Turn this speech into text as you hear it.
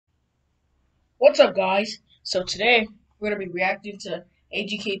What's up, guys? So today we're gonna be reacting to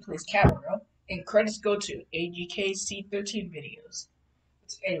AGK Plays Cat Mario, and credits go to AGK C13 videos.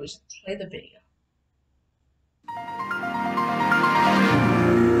 Anyways, let's play the video.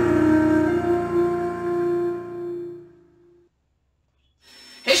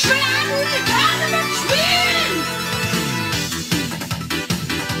 Ich will einen Tournament spielen!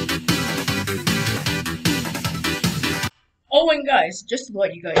 Oh, and guys, just to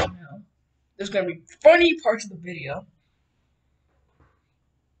let you guys know, there's gonna be funny parts of the video.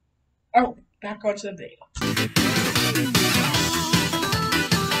 Oh, back onto the video.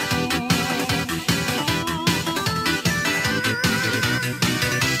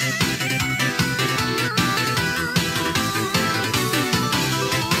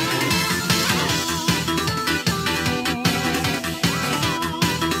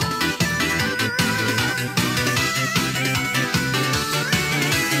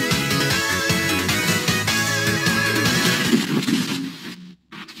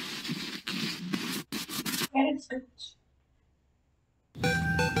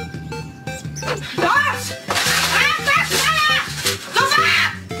 Los! Einfach schneller!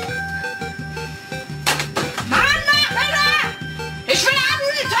 Sofort! Mann, schneller! Ich will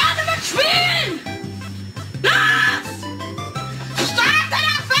einen Tournament spielen! Los! Starte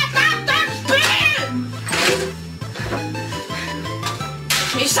das verdammte Spiel!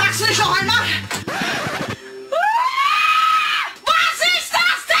 Ich sag's nicht noch einmal!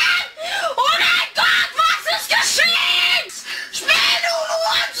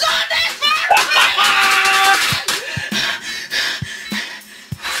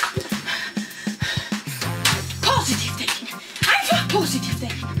 Positiv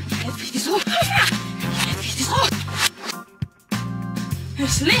denken. Jetzt will ich das raus. Jetzt will ich das raus.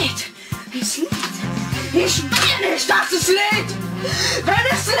 Es lädt. Es lädt. Ich will nicht, dass es lädt. Wenn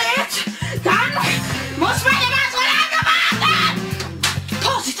es lädt, dann muss man immer so lange warten.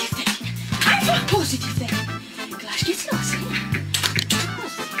 Positiv denken. Einfach positiv denken. Gleich geht's los.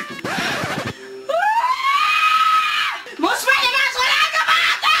 Muss man immer so lange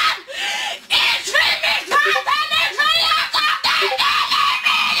warten. Ich will nicht warten.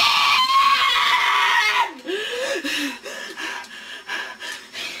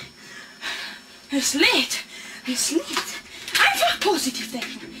 Es lädt. Es lädt. Einfach positiv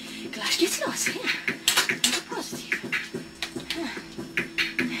denken. Gleich geht's los. Ja. Einfach positiv. Ja.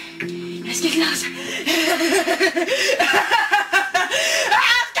 Es geht los.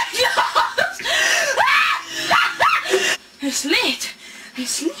 Es lädt.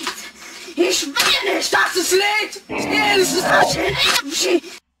 Es lädt. Ich will nicht, dass es lädt. Ich will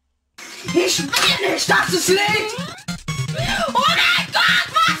nicht, dass es lädt. Oh mein Gott,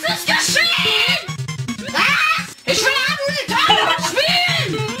 was ist geschehen? Was? Ich will einen Tournament spielen!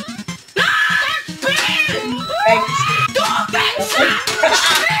 Nein, spielen! Du Wichser!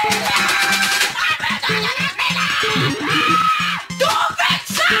 Spielen! Du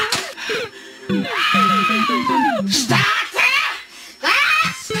Wichser! Starte!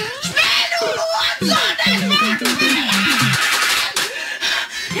 Was? Spiel, du Hurensohn! Ich mach!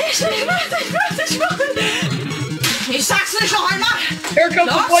 Ich sag's nicht noch einmal! Here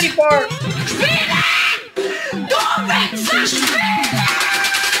comes the funny part! Spielen! Du Wichser, spielen!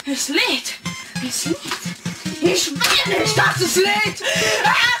 Es lädt! Es lädt! Ich will nicht, dass es lädt!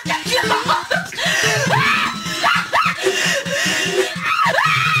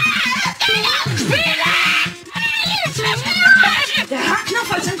 Spielen! Der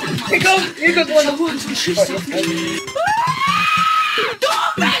Haarknopf als Here goes one of the Du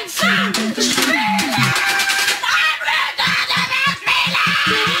Wichser! Spielen!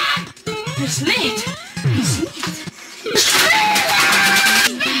 Es lädt! Es lädt! Spielen!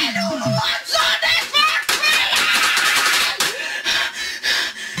 Spiel, du Hurensohn, ich will spielen!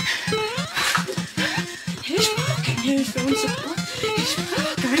 Ich brauch keine Hilfe und Support. Ich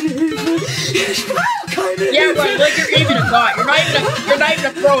brauch keine Hilfe. Ich brauch keine Hilfe. Yeah, right, like you're even a god. You're not even a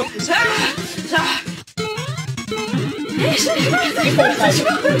pro at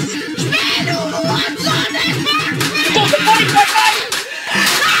this. Spiel, du Hurensohn, ich will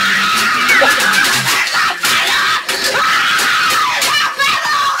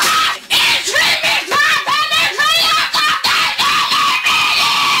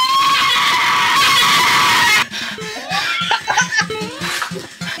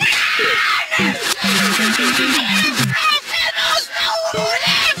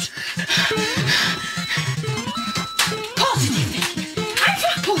positiv denken.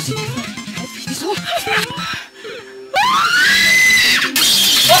 Einfach positiv denken.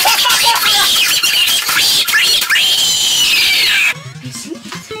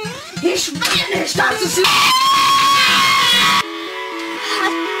 Ich will nicht, dass es lebt.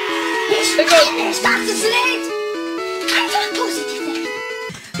 Ich will nicht, dass es lebt. Einfach positiv denken.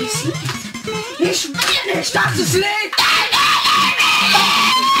 Wie sieht es? Ich will nicht, dass es lebt.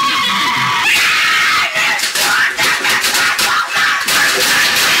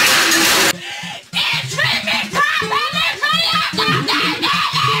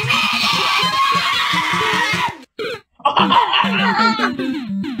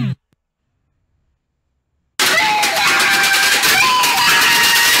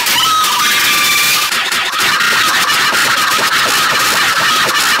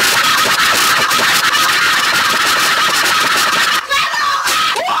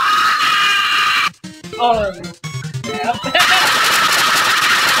 All of them. Yep. But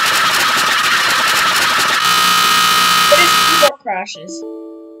his keyboard crashes.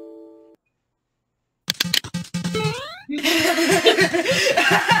 Here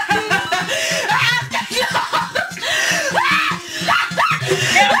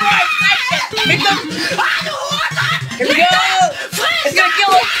we go! It's gonna kill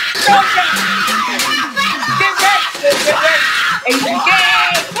us! Get ready! Get ready! AGK!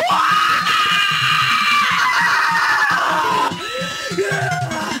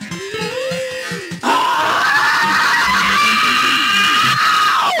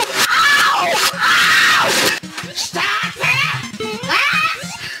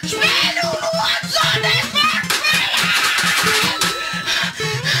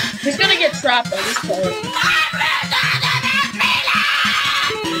 He's gonna get trapped at this point.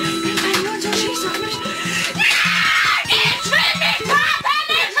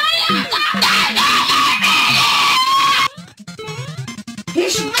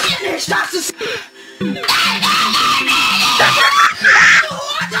 Ich will nicht, dass es...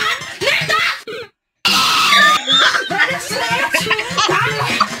 Wenn es lebt, dann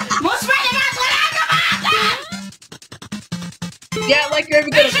muss man immer so lange warten. Yeah, like you're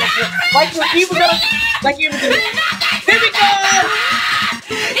even gonna like you're even gonna here we go!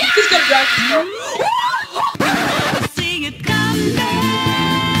 He's gonna drag himself. See it come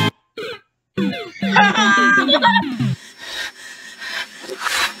back.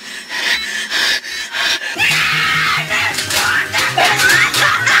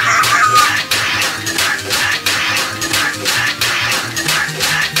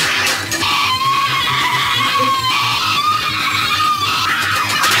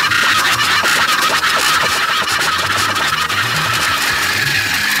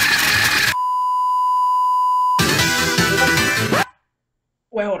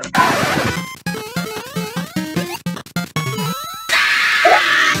 Wait, hold on.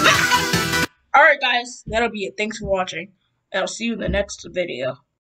 Alright guys, that'll be it. Thanks for watching. I'll see you in the next video.